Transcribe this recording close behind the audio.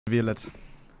Violet.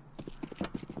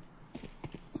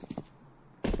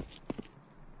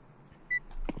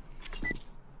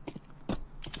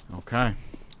 Okay.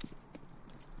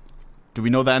 Do we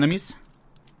know the enemies?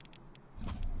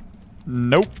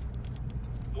 Nope.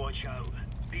 Watch out.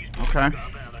 These Okay. got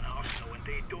a bit of an arsenal and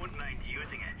they don't mind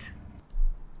using it.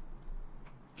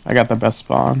 I got the best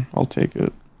spawn. I'll take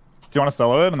it. Do you want to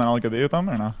solo it and then I'll go B with them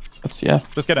or no? Yeah.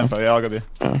 Just get info. Yeah, I'll go B.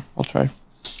 Yeah, I'll try.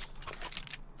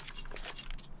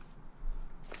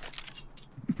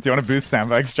 Do you want to boost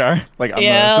sandbags, Jar? Like, I'm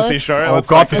Yeah, to see short. Oh Let's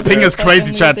god, like this do ping it. is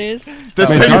crazy, chat. This Wait,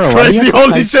 ping is Taro, why do you crazy. have to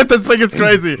Holy type- shit, this ping is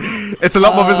crazy. It's a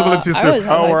lot more visible in I CS2. always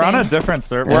have Oh, my we're on a ping. different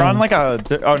server. Yeah. We're on like a.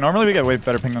 Oh, normally we get way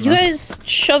better ping than You this. guys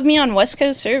shoved me on West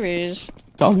Coast servers.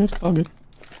 It's all good. It's all good.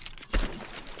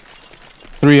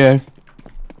 3A.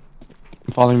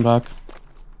 I'm falling back.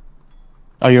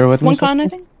 Oh, you're with me? One con, I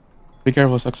Sexual? think. Be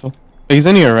careful, Sexual. He's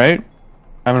in here, right?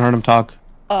 I haven't heard him talk.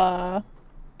 I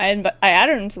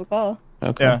added him to the call.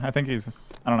 Okay. Yeah, I think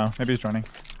he's. I don't know. Maybe he's joining.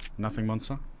 Nothing,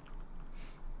 monster.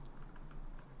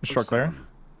 Short clear.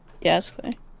 Yeah, it's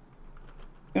clear. You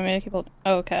want me to keep holding?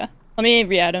 Oh, okay. Let me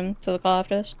re-add him to the call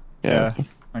after this. Yeah.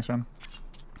 Thanks, man.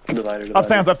 Divider. Up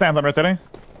stands. Up stands. I'm rotating.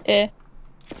 Yeah.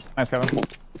 Nice, Kevin.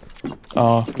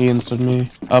 Oh, he insted me.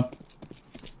 Up.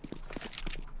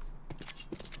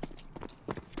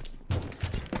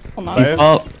 Hold on. Sorry.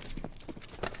 Default.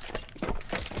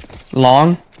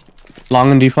 Long.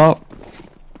 Long and default.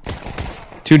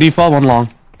 2 default, 1 long.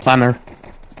 Planner.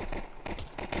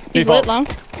 He's Default. lit long.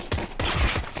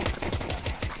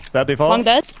 That default. Long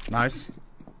dead. Nice.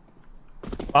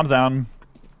 Bombs down.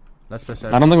 Let's play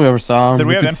safe. I don't think we ever saw him. Did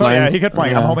we He have could info? flank. Yeah, he could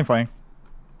flank. I'm Yeah. holding flank.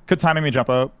 Good timing me jump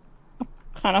up.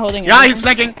 Kind of holding. Yeah, it. he's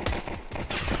flanking.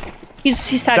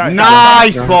 He's tagged.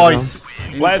 Nice, Down, boys.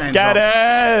 Let's Insane get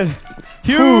job. it.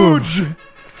 Huge.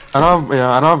 I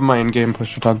don't have my in-game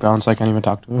push to talk down, so I can't even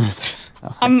talk to him.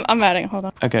 I'm adding. Hold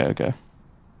on. Okay.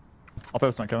 I'll throw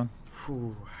this one, Kevin.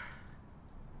 Phew.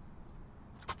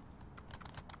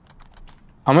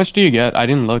 How much do you get? I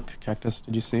didn't look, Cactus.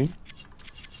 Did you see?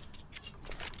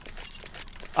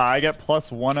 I get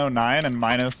plus 109 and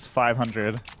minus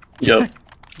 500. Yep.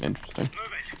 Interesting.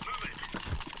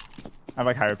 I have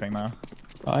like higher ping though.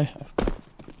 I have.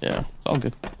 Yeah, it's all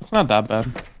good. It's not that bad.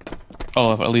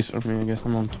 Oh, at least for me, I guess.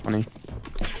 I'm on 20.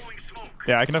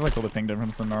 Yeah, I can definitely feel the ping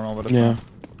difference than normal, but it's Yeah.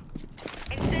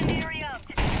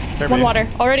 Kirby. One water.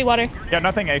 Already water. Yeah,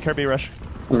 nothing. A Kirby rush.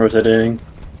 I'm rotating.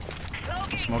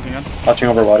 Smoking in. Watching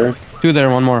over water. 2 there,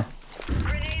 1 more.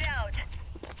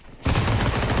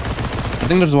 I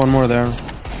think there's 1 more there.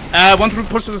 One through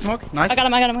push to the smoke. Nice. I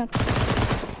got him.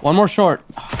 1 more short.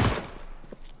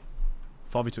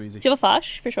 4v2 easy. Do you have a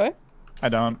flash for sure? I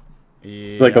don't.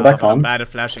 Yeah, Wait, go back I'm on. bad at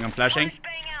flashing. I'm flashing.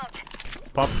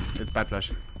 Pop. It's bad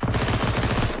flash.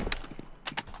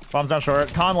 Bombs down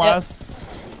short. Con last.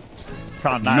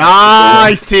 Con nice.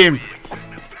 Nice team.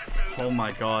 Oh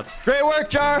my god. Great work,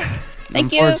 Jar.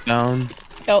 Thank M4 you. is down.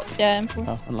 Oh, yeah, M4.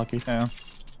 Oh, unlucky. Yeah.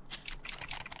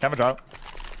 Camera drop.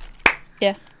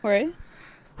 Yeah. Where are you?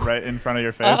 Right in front of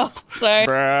your face. Oh, sorry.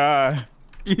 Bruh.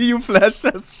 You flash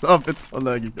that stuff. It's so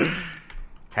laggy.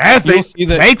 You'll see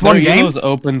that Fake one their game. elo's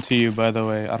open to you, by the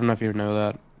way. I don't know if you know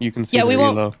that. You can see Yeah, their we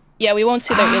won't. elo. Yeah, we won't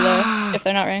see their elo if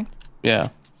they're not ranked. Yeah.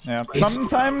 Yeah.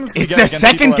 Sometimes we It's get their against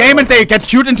second people that game are and they get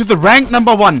queued into the rank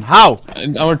number 1. How?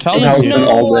 And we're telling There's How you. it's been no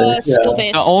all day, skill yeah.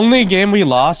 base. The only game we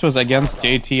lost was against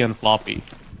JT and Floppy.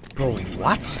 Bro,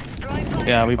 what?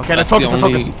 Yeah, we. Okay, let's that's the focus, let's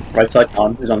only focus. Right side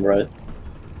con. He's on the right.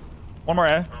 One more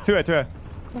A. 2A, 2A.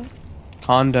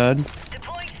 Con dead.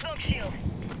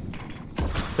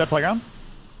 Dead playground.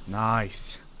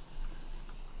 Nice.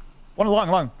 One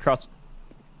long. Cross.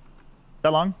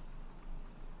 That long?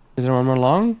 Is there 1 more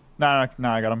long? No,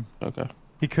 I got him. Okay.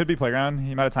 He could be playground.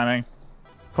 He might have timing.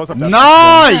 Close up. Dead.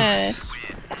 Nice!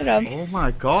 Good job. Oh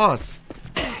my god.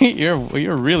 you're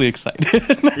really excited.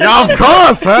 Yeah, of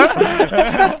course,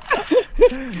 huh?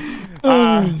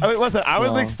 I mean, listen, I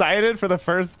was Wow. excited for the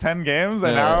first 10 games,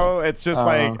 and Yeah. now it's just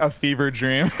like a fever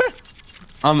dream.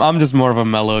 I'm just more of a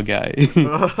mellow guy.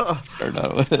 Start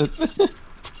out with.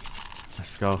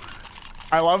 Let's go.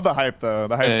 I love the hype, though.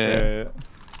 The hype's Yeah. great.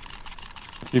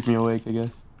 Keep me awake, I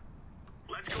guess.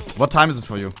 What time is it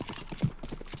for you?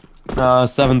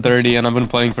 7:30, and I've been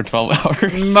playing for 12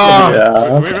 hours. No!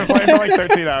 Yeah. We've been playing for like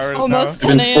 13 hours Almost now.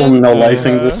 Been 10 full a.m. no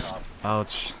lifing this.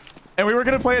 Ouch. And we were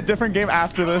going to play a different game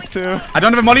after this, too. I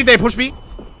don't have a molly, they push me.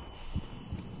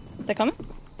 They coming?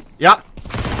 Yeah.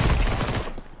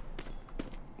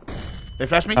 They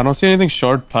flash me. I don't see anything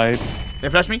short pipe. They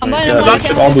flash me. I'm buying Yeah, a that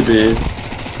should all be B.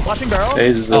 Watching barrel. A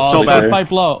is this Oh, so short bad. pipe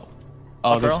low.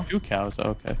 Oh, there's Girl. 2 cows.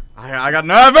 Okay. I got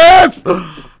nervous!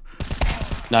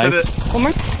 Nice. One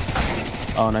more.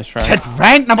 Oh, nice try. Chat,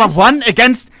 rank number 1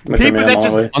 against Look at people me, that I'm just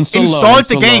on my way. I'm still low. installed the I'm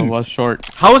still game. Low. Was short.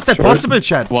 How is that Short. possible,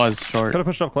 chat? Was short. Could have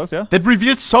pushed up close, yeah? That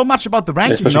reveals so much about the Yeah,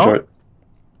 ranking, especially no? short.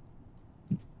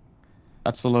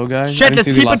 That's the low guy. I Shit, didn't let's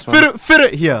see the keep last it one.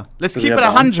 fit here. Let's Does keep he it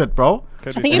have 100, bro.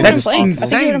 Could I be think you fine. were That's flank. I think you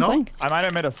insane, were no? flank. I might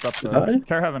have made a step Did I? though.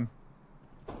 Care heaven.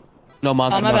 No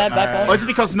monster. Oh, my bad, back Or up. is it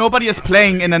because nobody is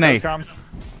playing in an A? Those comms.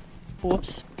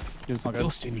 Whoops. There's a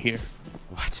ghost in here.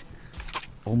 What?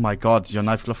 Oh my god, your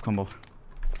knife glove combo.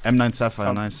 M9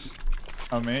 Sapphire, nice.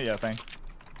 Oh, me? Yeah, thanks.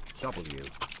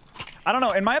 I don't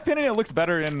know. In my opinion, it looks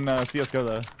better in CSGO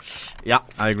though. Yeah,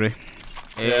 I agree.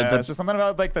 Yeah, it's just something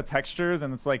about like the textures,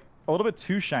 and it's like a little bit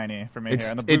too shiny for me here,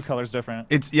 and the blue color's different.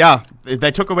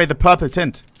 They took away the purple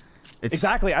tint. It's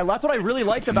Exactly. That's what I really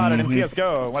liked about it in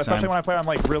CSGO, especially when I play on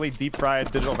like really deep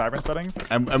fried digital vibrance settings.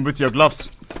 and with your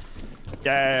gloves.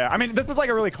 Yeah. I mean, this is like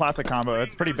a really classic combo.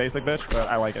 It's pretty basic, bitch, but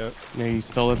I like it. Yeah, you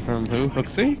stole it from who?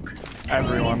 Hooksy?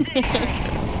 Everyone. Is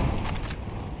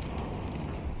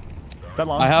that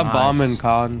long? I have bomb Nice. and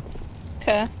con.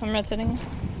 Okay, I'm rotating.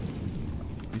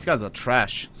 These guys are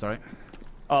trash. Sorry.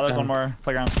 Oh, there's one more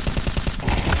playground.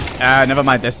 Never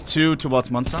mind. There's 2 towards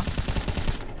monster.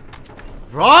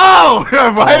 Bro!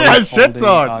 Why did I shit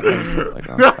talk?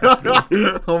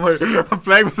 Oh my! I'm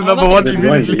playing with the number 1 Then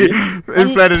immediately. why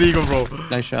Inflated ego, bro.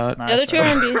 Nice shot. The other two are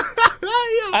in B.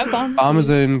 I have bomb. Bomb is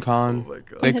in con. Oh my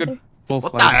god. They could full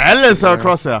What flank. the hell is her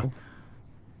crosshair?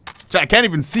 I can't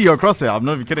even see her crosshair. I'm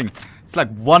not even kidding. It's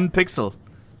like 1 pixel.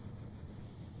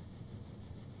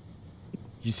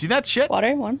 You see that shit?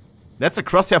 Water, one. That's a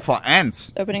crosshair for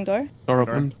ants. Opening door. Door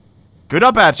open. Good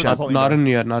or bad, chat? Not in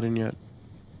yet. Not in yet.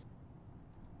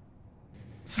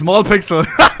 Small pixel.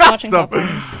 Watching Stop.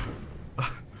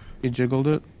 top. You jiggled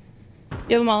it.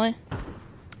 You have a molly.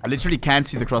 I literally can't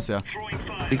see the crosshair.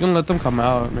 You can let them come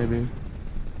out, maybe.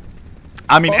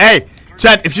 I mean, hey,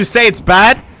 chat, if you say it's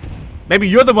bad, maybe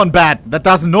you're the one bad that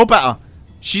doesn't know better.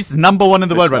 She's number 1 in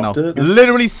the world right now. Disrupted.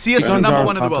 Literally CS2 Guns number are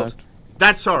 1 in the world. contact.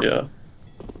 That's her. Yeah.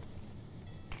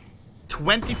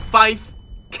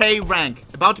 25k rank.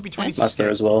 About to be 26k. That's there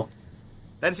as well.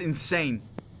 That is insane.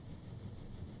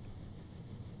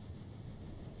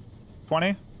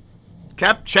 20.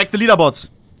 Cap, check the leaderboards.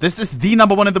 This is the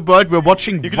number 1 in the world we're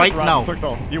watching You can right just run. now.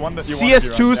 Circle. You won the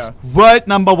CS2's world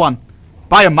number 1.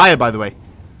 By a mile, by the way.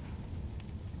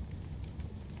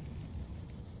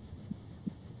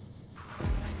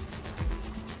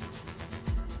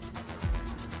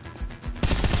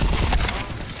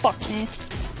 Fuck me.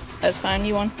 That's fine,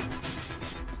 you won.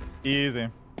 Easy.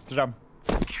 Good job.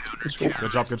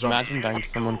 Good job, good job. Imagine dying to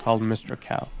someone called Mr.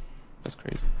 Cow. That's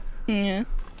crazy. Yeah.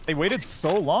 They waited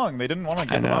so long. They didn't want to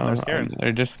I get them on. know. They're scared.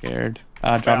 They're just scared.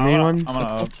 Drop Yeah, me I'm one.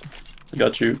 gonna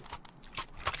Got you.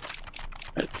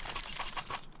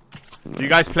 Do you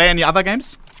guys play any other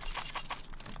games?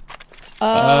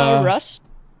 Rust.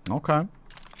 Okay.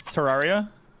 Terraria.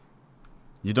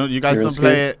 You guys You're don't scared?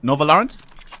 play No Valorant?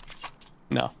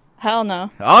 No. Hell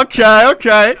no. Okay,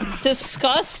 okay.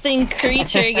 Disgusting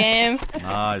creature game.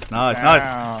 Nice, nice, nice.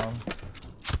 Wow.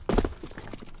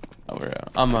 Oh,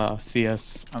 I'm a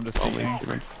CS. I'm just only.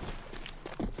 peeking.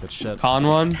 Good shit. Con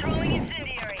one.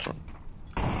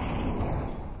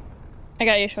 I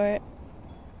got you short.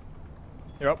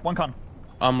 You're up. One con.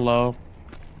 I'm low.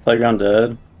 Playground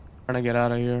dead. Trying to get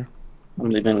out of here. I'm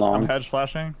leaving I'm long. hedge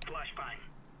flashing.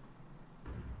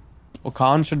 Well,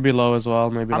 con should be low as well.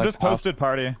 Maybe I'm like just half. posted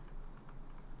party.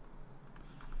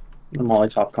 I'm Molly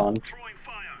top con. Throwing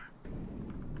fire.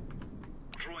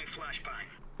 Throwing flashbang.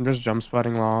 I'm just jump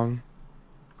spotting long.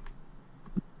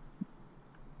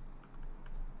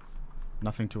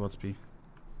 Nothing towards B.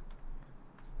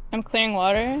 I'm clearing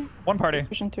water. One party.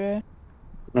 Pushing through.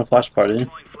 No flash party.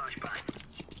 Throwing flashbang.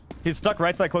 He's stuck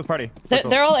right side, close party.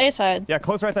 They're all A side. Yeah,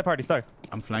 close right side party, stuck.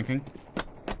 I'm flanking.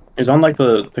 He's on like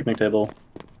the picnic table.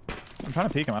 I'm trying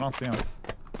to peek him, I don't see him.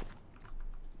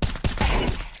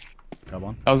 Got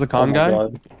one. That was a Oh con my guy.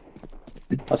 God.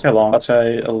 That's guy long. That's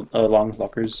guy long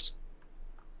lockers.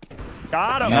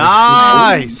 Got him!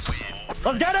 Nice!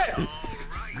 Let's get it!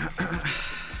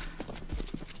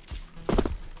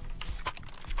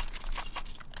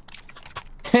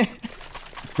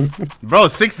 Bro,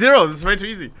 6-0. This is way too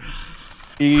easy.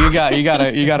 You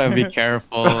gotta be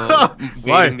careful Why?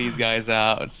 waiting these guys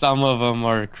out. Some of them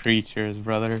are creatures,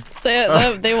 brother.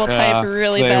 They will type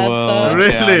really they bad will. stuff.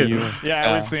 Really?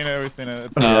 Yeah, we've seen it, we've seen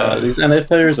it. Yeah, these NA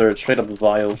players are straight up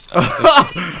vile.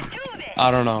 I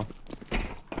don't know.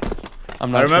 I'm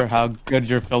not sure how good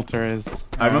your filter is.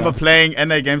 I remember playing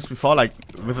NA games before, like,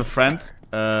 with a friend.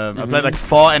 I played like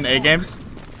 4 NA games.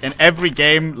 In every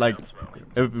game, like,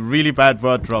 a really bad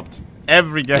word dropped.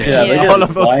 every game. Yeah, they all get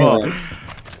of those four.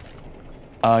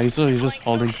 violent. He's just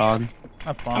holding con.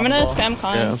 That's bomb. I'm gonna spam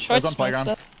con. Yeah. Short There's one smoke playground.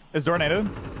 stuff. Is door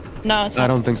nated? No, it's I not.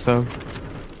 don't think so.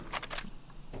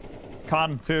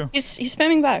 Con 2. He's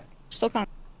spamming back. Still con.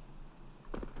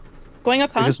 Going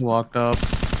up He con. just walked up.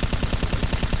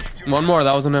 One more,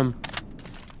 that wasn't him.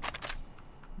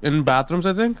 In bathrooms,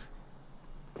 I think?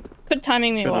 Could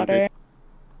timing me Shouldn't water.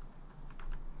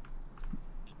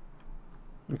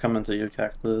 I'm coming to you,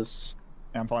 Cactus.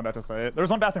 Yeah, I'm falling back to site. There's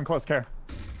one bathroom close, care.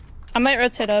 I might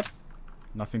rotate up.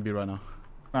 Nothing B right now.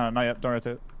 No, not yet. Don't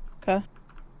rotate. Okay.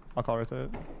 I'll call rotate.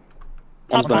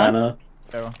 One's Top banana.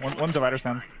 Yeah, one divider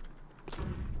stands.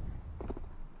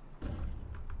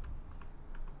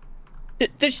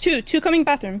 There's two coming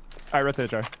bathroom. Alright, rotate,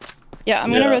 Jar. Yeah,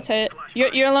 I'm gonna Yeah. rotate.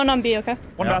 You're alone on B, okay?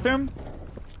 One Yeah. bathroom?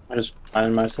 I just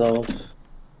find myself.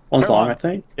 One's They're long, long. I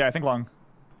think. Yeah, I think long.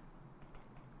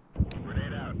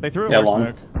 They threw a Yeah, large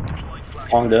long.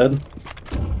 smoke. Long dead.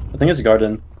 I think it's a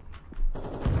garden.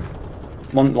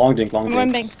 One long dink, long I'm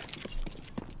going dink.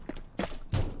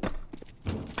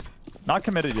 Not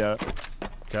committed yet.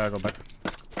 Okay, I go back.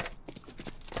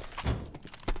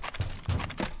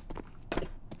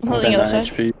 I'm holding the other side.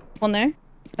 HP. One there.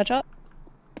 Headshot.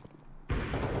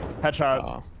 Headshot.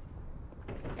 Oh.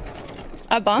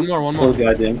 I have bomb. One Slow more.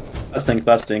 guy dink. Last dink.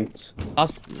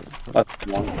 Last, Last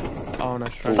one. oh,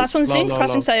 nice try. Last one's Low, D. low,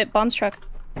 Crossing low. site. Bomb's truck.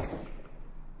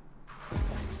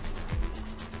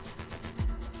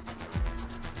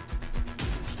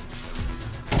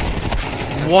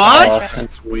 What? Awesome,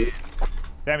 sweet.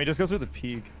 Damn, he just goes through the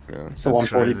peak. Yeah. It's a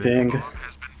 140 crazy. ping.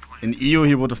 In EU,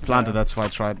 he would have planted. That's why I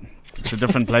tried. It's a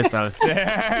different playstyle.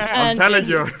 I'm And- telling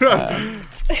you.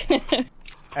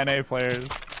 NA players.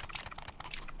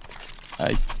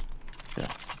 I,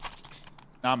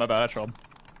 Nah, my bad, I trolled.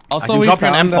 I also, can we drop you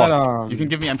an found M4. that, You can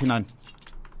give me MP9.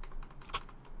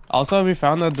 Also, we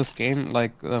found that this game,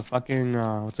 like, the fucking,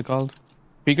 what's it called?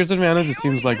 Speaker's advantage, it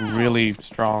seems, like, really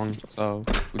strong, so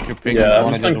if you're picking Yeah,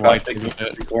 one I'm and just just playing wipe Crash through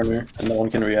in it. the corner, and no one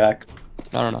can react.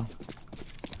 I don't know.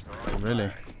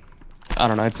 Really? I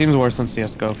don't know, it seems worse than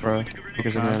CSGO for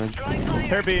Speaker's advantage.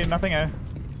 Pair B, nothing A.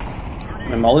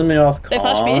 They're mulling me off They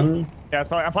flash me? con. Yeah, it's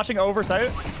probably. I'm flashing over site.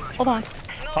 Hold on.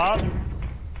 Pop.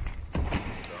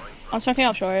 I'm smoking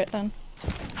off short then.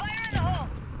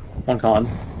 One con.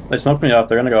 They smoked me off.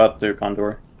 They're gonna go out through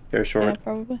condor. They're Yeah, short.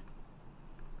 probably.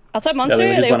 Outside monster,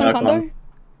 they just they went open out condor. con.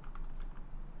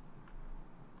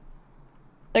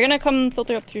 They're gonna come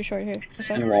filter up through short here. This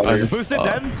side. And water. Boosted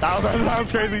dead. That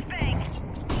was crazy.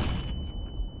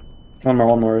 One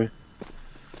more.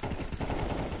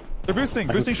 They're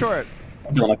boosting short.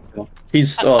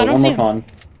 He's I don't one see more him. con.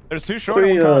 There's two short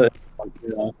Three, and one con.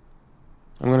 yeah.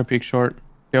 I'm gonna peek short.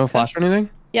 Do you have a flash or anything?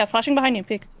 Yeah, flashing behind you,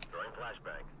 peek.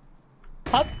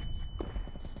 Up.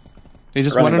 They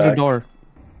just Running went into back. door.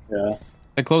 Yeah.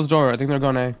 They closed door. I think they're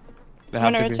going A. They I'm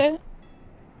have gonna to be. rotate.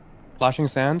 Flashing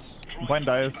sands. I'm playing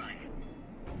dice.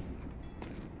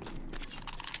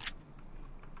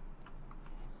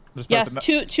 Just Yeah,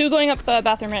 posted two going up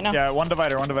bathroom right now. Yeah, one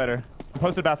divider.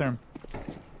 Posted bathroom.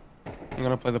 I'm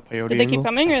gonna play the peyote Did they keep angle.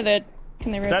 coming or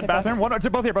can they rotate Dead bathroom. One, two,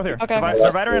 both here. Okay.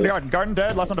 Divider and garden. Garden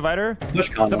dead. Last one divider. Push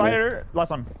con. Divider.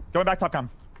 Last one. Going back top com.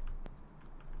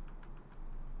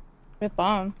 With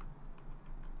bomb.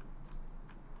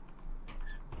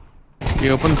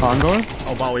 You open condor?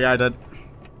 Oh, wow. Yeah, I did.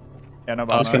 Yeah, no I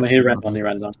was bottom. gonna he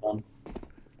ran down con.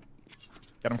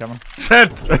 Get him coming.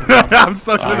 Shit. I'm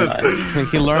so good at this.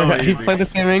 He learned. So He easy. played the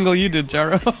same angle you did,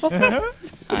 Jaro.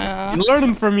 He's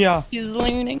learning from ya. He's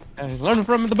learning. Yeah, he's learning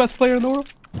from the best player in the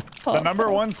world. Oh, The number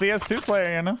one CS2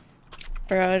 player, you know?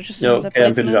 Bro, just Yo, means I okay,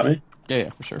 I'm played so good. You got much. me. Yeah,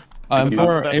 for sure. The A1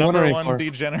 or number one A4?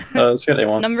 degenerate. Let's get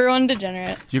A1. Number one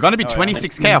degenerate. You're gonna be Oh, yeah.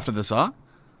 26k after this, huh?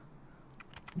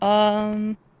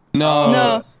 No.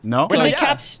 No. No? Because Wait,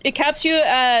 it caps you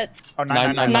at Oh,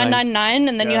 999. 999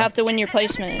 and then you Yeah. have to win your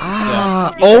placement.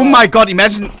 Ah, oh my god,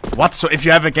 imagine. What? So if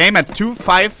you have a game at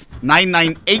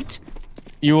 25998?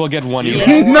 You will get one. Yeah.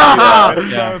 euro. Nah!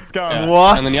 It's Yeah. so scum. Yeah.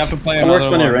 What? And then you have to play It works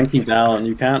another when you're one. ranking down.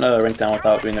 You can't rank down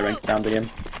without being a rank down game.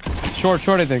 Short,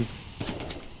 I think.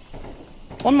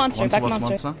 One monster, One back towards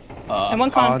monster. monster. And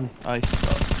one con. Nice.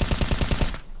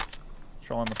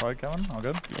 Trolling the plug, Kevin. All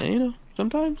good. Yeah, you know,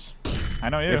 sometimes I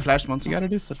know you. They flashed monster. you gotta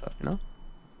do stuff, you know?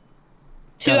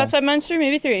 Two Yeah. outside monster,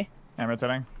 maybe three. I'm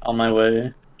rotating. On my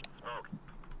way.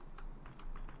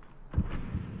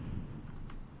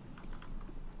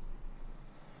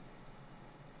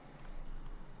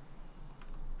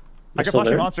 I can still flash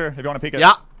your there? monster if you want to peek it.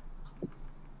 Yeah.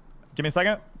 Give me a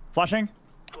second. Flashing.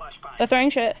 They're throwing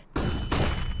shit.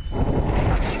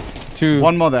 Two.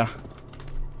 One more there.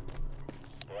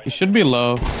 He should be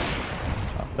low.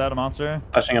 Dead, a monster.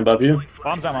 Flashing above you.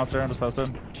 Bomb's down, monster. I'm just posted.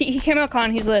 He came out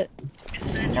con. He's lit.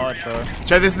 Molly short.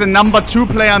 Chat, this is the #2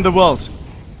 player in the world.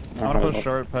 I wanna push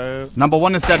short pipe.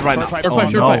 #1 is dead right now. Short pipe, Oh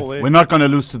short no, pipe. we're not gonna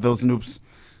lose to those noobs.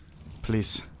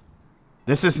 Please.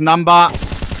 This is number...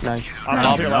 Nice.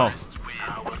 I'm to your no. left.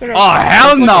 Oh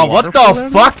hell no, what the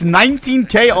fuck?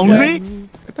 19k only?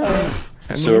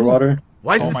 Sewer water.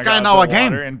 Why is Oh this my guy in God, our the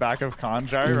game? water in back of con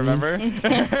jar, remember?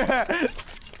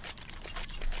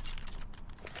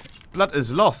 Blood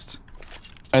is lost.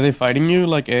 Are they fighting you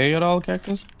like A at all,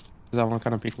 Cactus? Cause I want to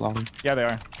kind of peek long. Yeah, they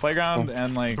are. Playground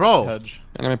and like Bro. hedge.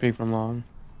 I'm gonna peek from long.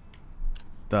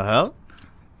 The hell?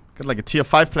 Got like a tier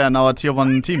 5 player in our tier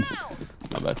 1 team.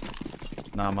 My bad.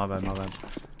 Nah, my bad, my bad.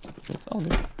 It's all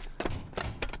good.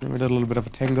 We did a little bit of a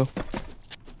tango.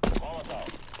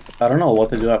 I don't know what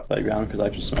to do at playground because I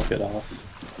just smoke it off.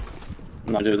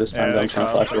 I'm not doing this time. I'm trying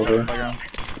to flash over. Playground.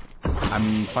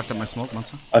 I'm fucked up my smoke,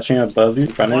 monster. Flashing above you, in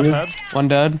front of One you. head. One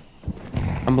dead.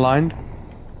 I'm blind.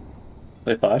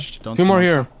 They flashed. Don't Two see more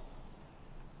monster. here.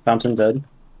 Fountain dead.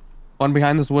 One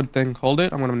behind this wood thing. Hold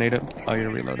it. I'm gonna nade it. Oh, you're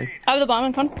reloading. I have the bomb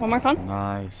in con. One more con.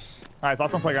 Nice. Nice,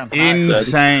 last one playground.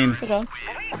 Insane. Good job.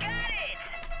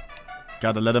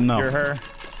 Gotta let him know. You're her.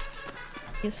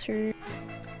 Yes, sir.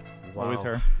 Wow. Always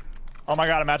her. Oh my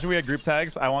god, imagine we had group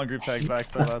tags. I want group tags back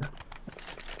so bad.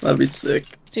 That'd be sick.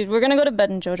 Dude, we're gonna go to bed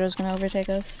and JoJo's gonna overtake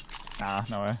us. Nah,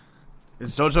 no way.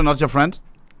 Is Jojo not your friend?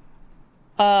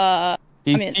 I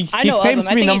He know of him. claims I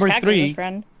to be think number he's Cactus's 3.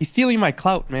 friend. He's stealing my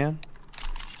clout, man.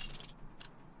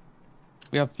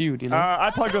 We have feud, you know. I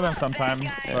plug with them sometimes,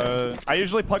 but I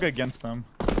usually plug against them.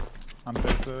 On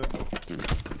Facebook.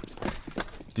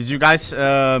 Did you guys,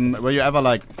 were you ever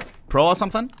like pro or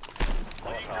something?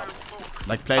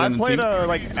 Like played I in the played team?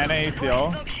 like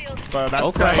NACL, but that's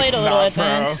Okay. like Played a little not pro.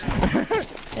 advanced.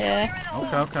 Yeah.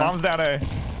 Okay, okay. Bombs down A.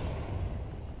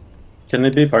 Can they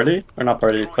be party or not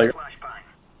party? Playground.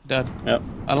 Dead. Yep.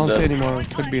 I don't Dead. see anymore.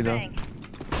 Could be though.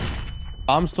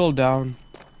 I'm still down.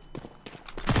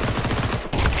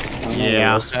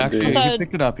 Yeah. Actually, Inside. you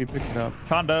picked it up. You picked it up.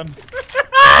 Con dead.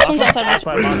 One's outside.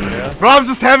 Outside monster, yeah. Bro, I'm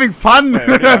just having fun. Wait,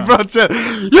 what are you Bro, chat.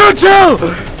 You too!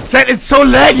 Chat, it's so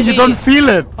laggy, you don't feel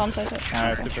it. Bomb's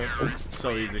outside. Nice, good shit.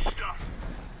 So easy.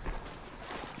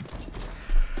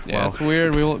 Yeah, Wow. it's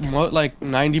weird. We will like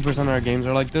 90% of our games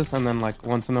are like this, and then like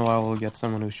once in a while we'll get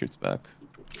someone who shoots back.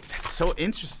 It's so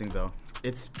interesting though.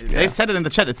 They said it in the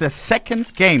chat. It's their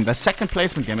second game, their second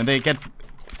placement game, and they get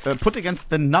put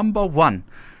against the #1.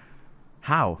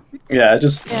 How? Yeah,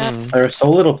 just Yeah. there's so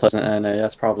little pleasant NA.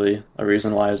 That's probably a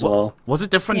reason why as well. Was it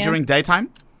different Yeah. during daytime?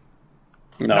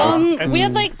 No. We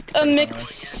had like a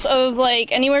mix of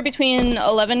like anywhere between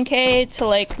 11k to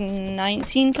like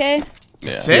 19k. Yeah.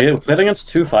 That's it? We played against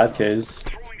 2 5Ks.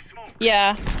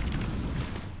 Yeah.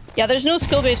 Yeah, there's no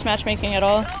skill-based matchmaking at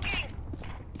all. Oh,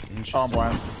 I'm Interesting.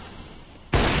 blind.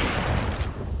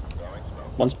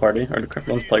 One's party or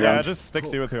one's Yeah, playground. it just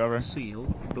sticks you with whoever. Seal,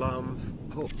 blumf,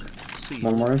 hook, seal.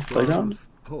 One more playground? blumf,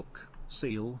 hook,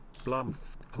 seal, blumf,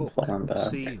 hook, Falling back.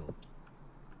 seal.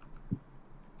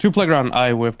 2 playground.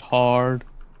 I whiffed hard.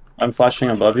 I'm flashing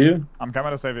above you. I'm coming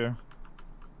to save you.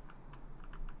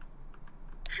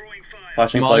 Throwing fire.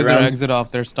 Flashing Molly their playground. exit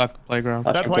off. They're stuck playground.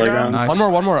 Flashing That playground? playground. Nice.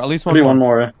 One more. At least one Maybe more. one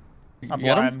more. You I'm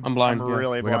get blind. him? I'm blind. I'm yeah.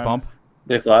 really We blind. got bump.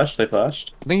 They flashed. They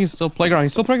flashed. I think he's still playground.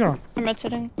 He's still playground. I'm red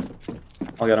sitting.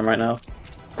 I'll get him right now.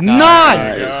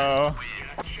 Nice! Go.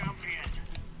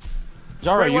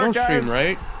 Jara, Great you work, don't stream, guys.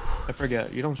 right? I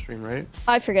forget. You don't stream, right?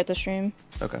 I forget to stream.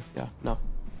 Okay. Yeah. No.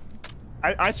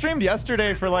 I streamed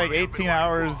yesterday for like 18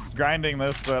 hours grinding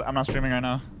this, but I'm not streaming right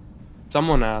now.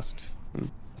 Someone asked.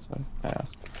 So I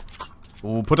asked.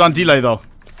 Ooh, put on delay though.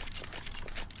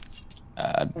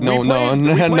 No, We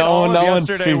no, played no, all of no one's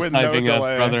yesterday stream with no sniping us,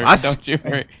 delay. brother. Us? Don't you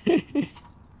worry.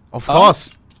 Of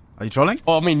course. Are you trolling?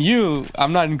 Well, I mean, you.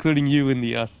 I'm not including you in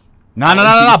the us. No.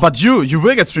 But you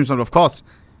will get stream sniped, of course.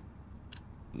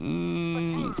 I've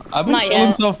been Not chilling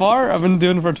yet. so far. I've been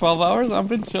doing it for 12 hours. I've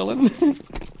been chilling.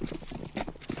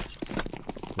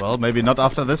 Well, maybe not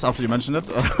after this, after you mentioned it.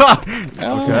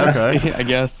 Okay. I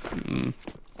guess.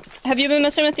 Have you been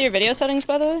messing with your video settings,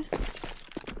 by the way?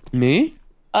 Me?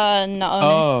 No.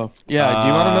 Oh, yeah. Do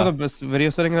you want to know the best video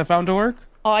setting I found to work?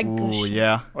 Oh, I Ooh, gosh.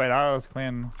 yeah. Wait, that was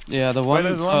clean. Yeah, the Wait, one.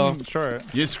 there's So, one short.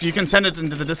 You can send it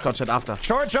into the Discord chat after.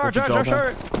 Short. Hope you drop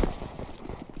Short.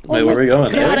 Wait, where are we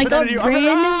going? God, I Yeah, got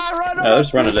green.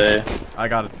 let's run a day. I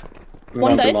got it. We're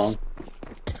One not too dice. long.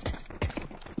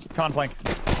 Con flank.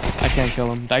 I can't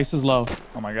kill him. Dice is low.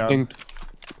 Oh my god. Dinked.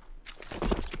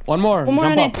 One more. One more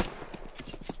Jump on up. it.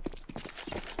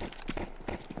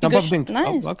 Jump Good up, dinked.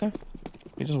 nice. Oh, okay.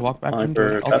 You just walk back Fine into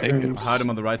for it. I'll take it. bathrooms. I heard him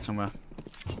on the right somewhere.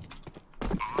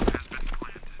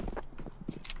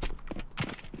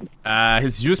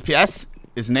 His USPS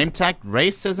is name tagged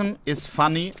racism is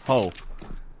funny ho.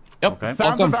 Yep. Okay. Sounds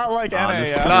Welcome. about like NA,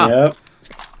 Alles yeah. klar. Yep.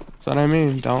 That's what I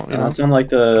mean. Don't you Yeah, know? that sound like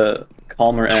the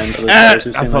calmer end of the players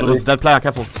who've I seen thought it was lately. dead player.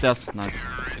 Careful. Stairs. Nice.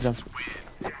 Yeah.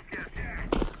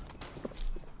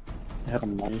 I have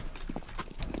money.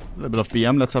 A little bit of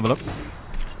BM. Let's have a look.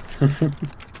 Oh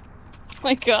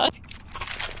my god.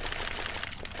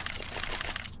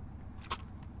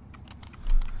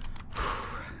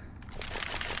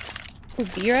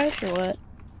 B-rush or what?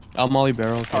 I'll molly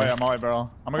barrel. Oh yeah, molly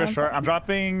barrel. I'm gonna go short. I'm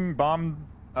dropping bomb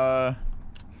to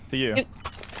you. Yep.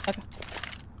 Okay.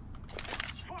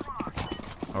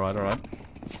 Alright, alright.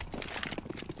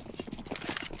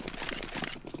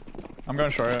 I'm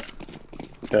going short.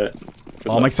 Okay.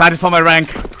 Oh, I'm excited for my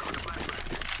rank.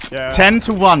 Yeah. 10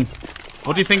 to 1.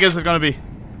 What do you think is it gonna be?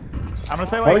 I'm gonna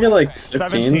say Probably like, get like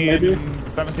 15 maybe.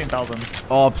 17,000.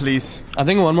 Oh, please. I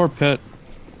think one more pit.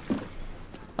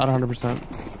 Not 100%.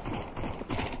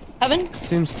 Heaven?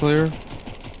 Seems clear.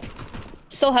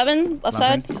 Still heaven? Left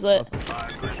side? He's lit.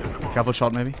 Careful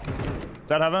shot, maybe.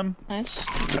 Dead heaven. Nice.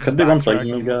 Could be one flanking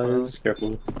you guys.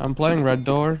 Careful. I'm playing red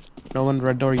door. No one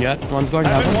red door yet. One's going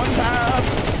Heaven, heaven. one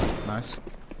tap. Nice.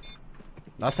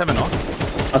 Last 7 off.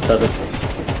 That's 7.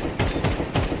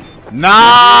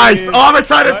 Nice! Oh, I'm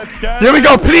excited! Let's go. Here we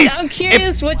go, please! I'm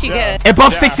curious what you get.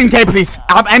 Above Yeah. 16k, please.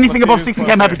 Anything above Let's see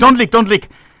 16k, I'm who's happy. Don't leak, don't leak.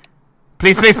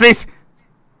 Please, please, please.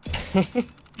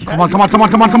 Come on, come on, come on,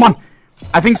 come on, come on.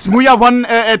 I think Smuya won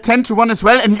 10 to 1 as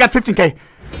well, and he got 15k.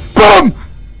 Boom!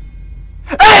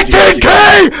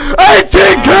 18k!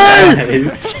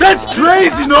 18k! That's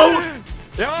crazy, no?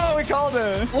 Yo, we called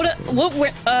it.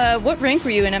 What rank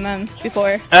were you in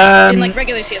before? In like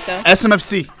regular CSGO?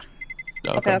 SMFC.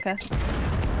 Okay, okay.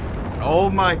 Oh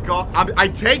my god. I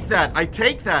take that. I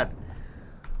take that.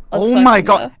 Let's Oh fucking my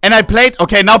god. go. And I played.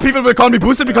 Okay, now people will call me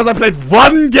boosted because I played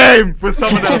one game with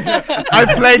someone else.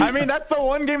 I played. I mean, that's the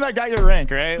one game that got your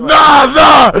rank, right? Like,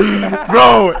 Nah!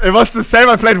 Bro, it was the same.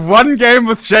 I played one game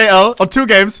with JL, or 2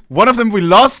 games. One of them we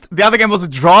lost. The other game was a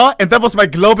draw, and that was my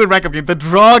global rank up game. The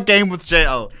draw game with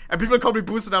JL. And people call me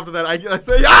boosted after that. I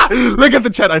say, yeah! Look at the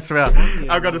chat, I swear.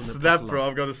 I'm gonna snap, bro.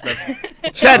 I'm gonna snap.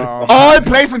 Chat, all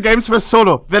placement games were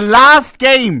solo. The last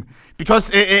game.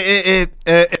 Because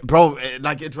bro,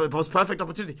 like it was perfect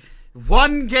opportunity.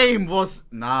 One game was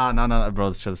nah, bro,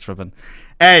 it's just tripping.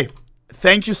 Hey,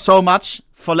 thank you so much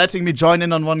for letting me join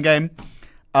in on one game.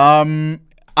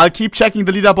 I'll keep checking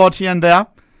the leaderboard here and there.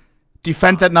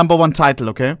 Defend that #1 title,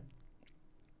 okay?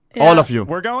 Yeah. All of you.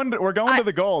 we're going to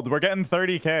the gold. We're getting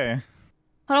 30k.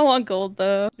 I don't want gold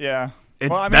though. Yeah. It-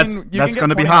 Well, I mean, that's- you that's can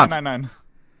get gonna be hard. 29.99.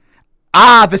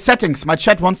 Ah, the settings. My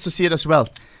chat wants to see it as well.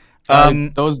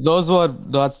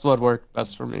 That's what worked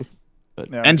best for me. But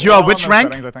Yeah. And you We're are all which on those rank?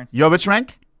 settings, I think. You're which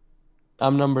rank?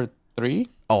 I'm number 3.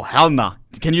 Oh hell nah.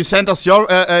 Can you send us your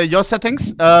settings?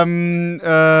 She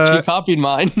copied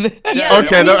mine. Yeah.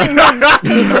 Okay, I'm no. using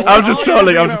his. I'm just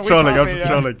trolling. I'm We just trolling. I'm copy, just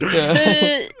yeah.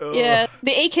 trolling. Yeah,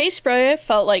 the AK spray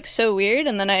felt like so weird,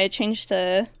 and then I changed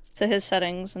to his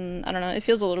settings, and I don't know, it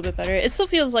feels a little bit better. It still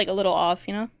feels like a little off,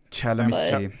 you know? Okay, let me But-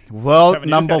 see. World Kevin,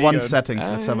 you just got #1 egoed. settings.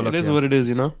 Let's have a look. It is here. what it is,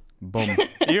 you know. Boom.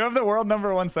 You have the world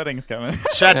 #1 settings, Kevin.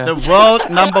 Chat, Yeah. the world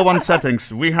 #1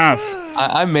 settings. We have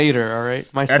I made her, all right.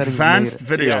 My settings advanced made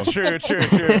video. Yeah,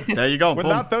 true. There you go. Boom.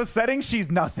 Without those settings, she's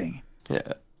nothing. her.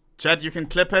 Yeah. Chat, you can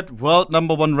clip it. World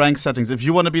 #1 rank settings. If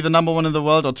you want to be the #1 in the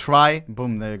world or try,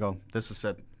 boom, there you go. This is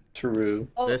it. True.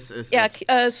 Oh, This is yeah, it.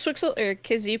 Swixel or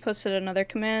KZ posted another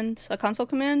command, a console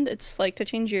command. It's like to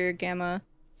change your gamma,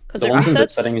 because The it ones in the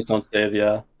resets. settings don't save,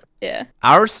 yeah. Yeah.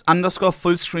 Ours _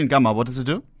 full screen gamma. What does it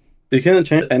do? You can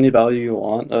change any value you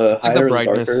want. Higher is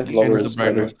brightness. darker, You lower change the is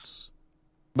brighter. brightness.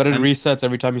 But it And- resets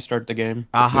every time you start the game.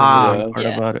 That's the Aha. only part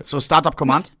Yeah. about it. So startup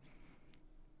command.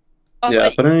 Yeah,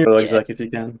 but- put in your yeah. exec if you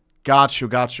can. Got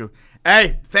you.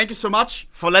 Hey, thank you so much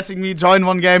for letting me join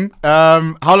one game.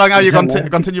 How long are you going to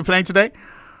continue playing today?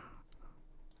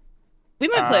 We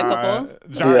might play a couple.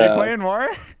 John, are you Yeah. playing more?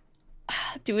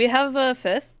 Do we have a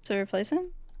 5th to replace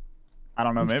him? I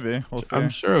don't know, maybe. We'll see. I'm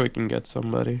sure we can get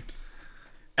somebody.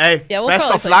 Hey, Yeah, we'll best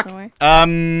probably of play luck.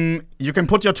 somewhere. You can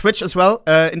put your Twitch as well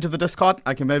into the Discord.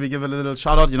 I can maybe give a little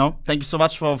shout out, you know. Thank you so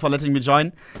much for letting me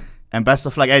join. And best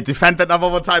of luck. Hey, defend that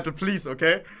 #1 title, please,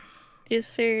 okay? Yes,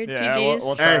 sir. Yeah, GG's.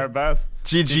 we'll try Hey. our best.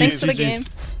 GG's, Thanks for the game. GG's.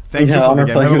 Thank you Yeah, for the honor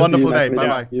game. playing Have a with wonderful you, day. man.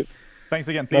 Bye-bye. Yep. Thanks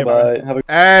again. See you. Bye bye. Have a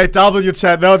Hey, W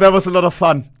chat. No, that was a lot of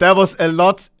fun. That was a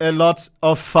lot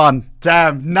of fun.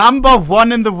 Damn.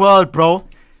 #1 in the world, bro.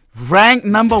 Rank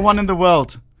 #1 in the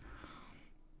world.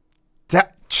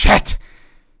 Chat.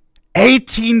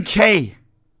 18k.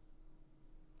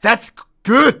 That's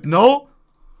good, no?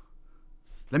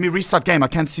 Let me restart game. I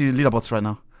can't see leaderboards right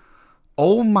now.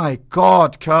 Oh my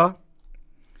god, Kerr.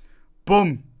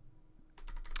 Boom.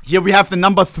 Here we have the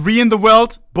number 3 in the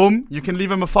world. Boom. You can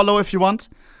leave him a follow if you want.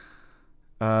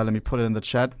 Let me put it in the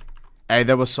chat. Hey,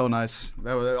 that was so nice.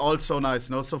 That was all so nice.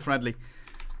 No, so friendly.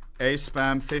 A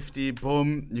spam 50.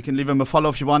 Boom. You can leave him a follow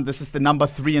if you want. This is the number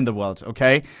 3 in the world,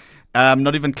 okay?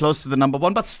 Not even close to the number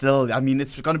 1, but still, I mean,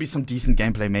 it's gonna be some decent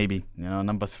gameplay, maybe. You know,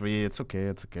 number 3, it's okay,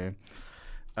 it's okay.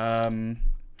 Then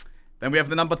we have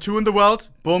the number 2 in the world.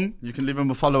 Boom. You can leave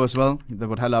him a follow as well. They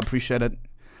would hella appreciate it.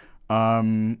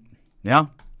 Yeah,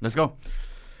 let's go.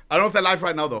 I don't know if they're live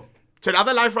right now, though. Chat, are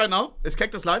they live right now? Is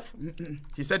Cactus live?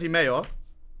 He said he may, or?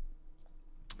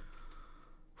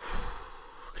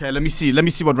 Okay, let me see. Let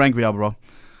me see what rank we are, bro.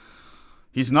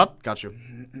 He's not? Got you.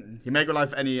 He may go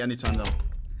live any time, though.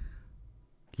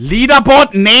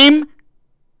 Leaderboard name?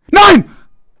 9!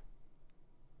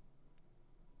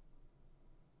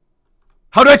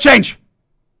 How do I change?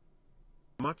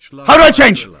 How do I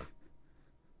change?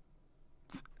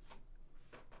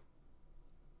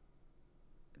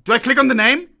 Do I click on the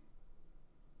name?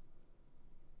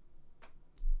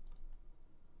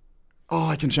 Oh,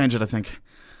 I can change it, I think.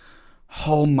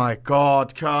 Oh my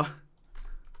god, Ka.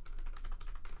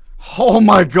 Oh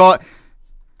my god.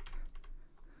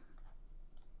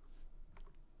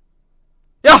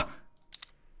 Yeah!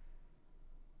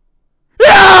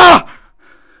 Yeah!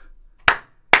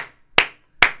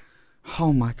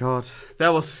 Oh my god. That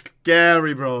was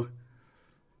scary, bro.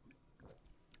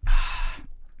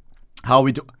 How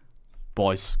we do?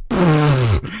 Boys.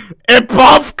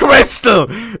 Above Crystal!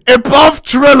 Above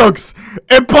Trilux!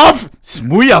 Above...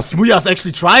 Smuya's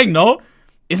actually trying, no?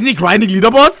 Isn't he grinding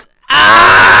leaderboards?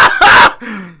 Ah!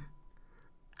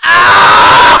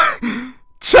 Ah!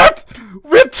 Chat!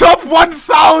 We're top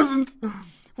 1,000!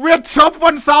 We're top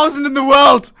 1,000 in the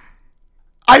world!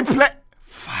 I play...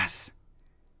 Fuzz.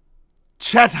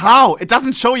 Chat, how? It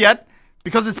doesn't show yet,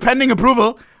 because it's pending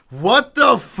approval. What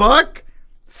the fuck?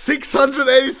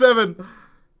 687.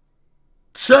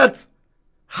 Chat.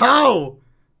 How?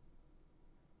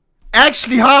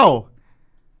 Actually, how?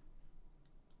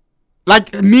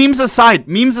 Like, memes aside.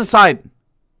 Memes aside.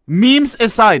 Memes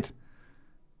aside.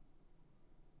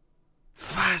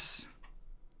 Was?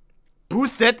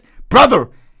 Boosted? Brother.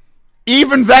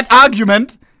 Even that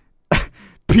argument.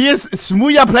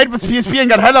 Smuya played with PSP and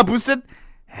got hella boosted.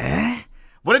 Huh?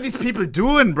 What are these people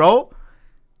doing, bro?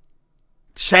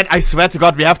 Chat, I swear to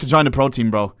God, we have to join the pro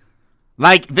team, bro.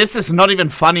 Like, this is not even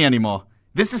funny anymore.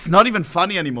 This is not even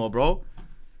funny anymore, bro.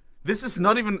 This is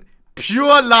not even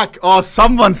pure luck. Oh,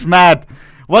 someone's mad.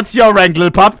 What's your rank,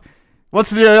 little pup?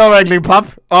 What's your rank, little pup?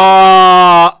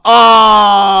 Oh,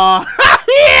 oh,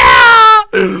 yeah!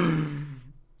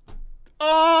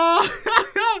 Oh,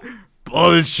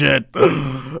 bullshit.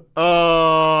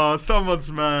 Oh, someone's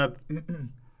mad.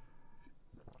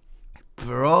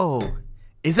 Bro.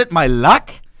 Is it my luck?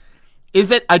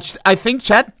 Is it? I think,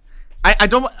 chat. I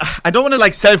don't want to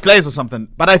like self-glaze or something,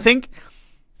 but I think,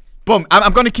 boom.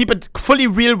 I'm gonna keep it fully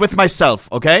real with myself,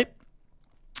 okay?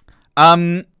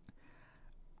 I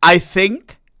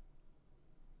think.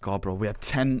 God, bro, we are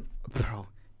 10, bro.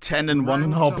 10 and 1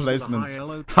 in our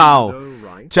placements. How?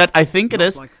 Chat, I think it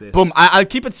is. Boom. I'll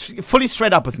keep it fully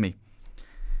straight up with me.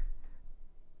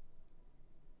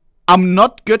 I'm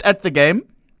not good at the game.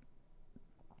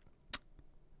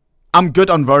 I'm good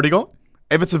on vertigo.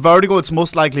 If it's a vertigo, it's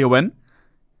most likely a win.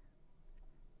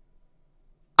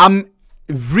 I'm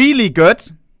really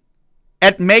good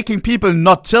at making people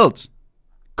not tilt.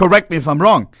 Correct me if I'm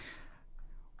wrong.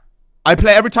 I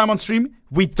play every time on stream.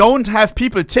 We don't have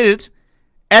people tilt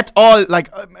at all. Like,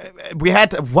 we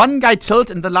had one guy tilt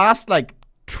in the last, like,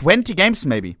 20 games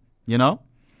maybe. You know?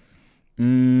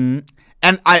 And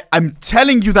I'm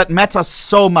telling you that matters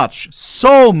so much.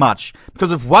 So much.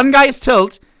 Because if one guy is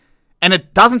tilt... And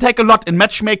it doesn't take a lot in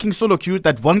matchmaking solo queue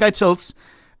that one guy tilts.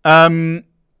 Then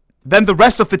the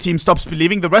rest of the team stops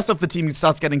believing. The rest of the team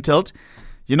starts getting tilt.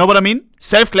 You know what I mean?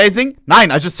 Self-glazing?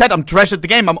 9. I just said I'm trash at the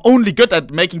game. I'm only good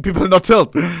at making people not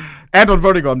tilt. And on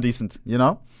vertigo, I'm decent. You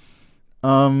know?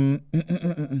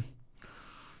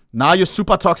 Now you're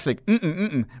super toxic.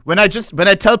 When I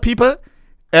tell people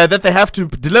that they have to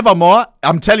deliver more,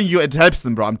 I'm telling you it helps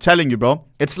them, bro. I'm telling you, bro.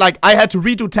 It's like I had to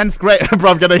redo 10th grade.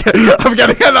 Bro, I'm going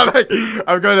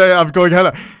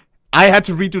hella. I had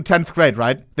to redo 10th grade,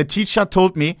 right? The teacher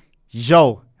told me,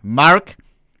 yo, Mark,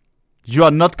 you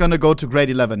are not gonna go to grade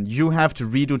 11. You have to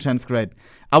redo 10th grade.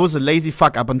 I was a lazy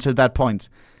fuck up until that point.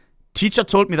 Teacher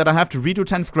told me that I have to redo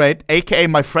 10th grade, aka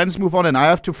my friends move on and I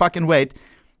have to fucking wait.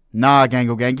 Nah,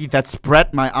 Gango Gangi, that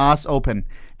spread my ass open.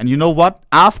 And you know what?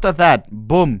 After that,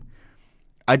 boom,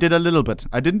 I did a little bit.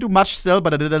 I didn't do much still,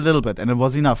 but I did a little bit, and it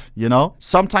was enough, you know?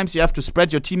 Sometimes you have to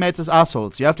spread your teammates as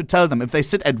assholes. You have to tell them, if they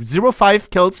sit at 0-5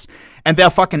 kills and they're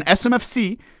fucking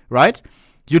SMFC, right?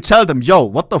 You tell them, yo,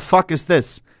 what the fuck is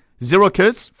this? 0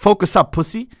 kills? Focus up,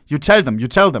 pussy. You tell them.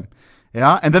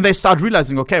 Yeah? And then they start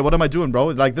realizing, okay, what am I doing, bro?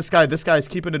 Like, this guy is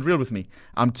keeping it real with me.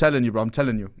 I'm telling you, bro. I'm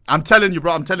telling you,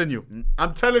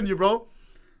 bro.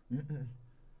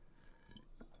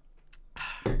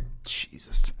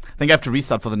 Jesus. I think I have to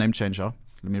restart for the name change, huh?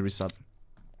 Let me restart.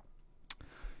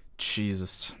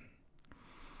 Jesus.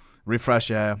 Refresh,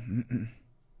 yeah.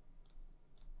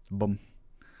 Boom.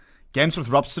 Games with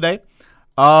Robs today.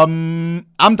 I'm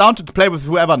down to play with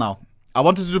whoever now. I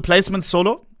wanted to do placement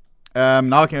solo.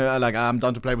 Now I can, I'm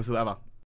down to play with whoever.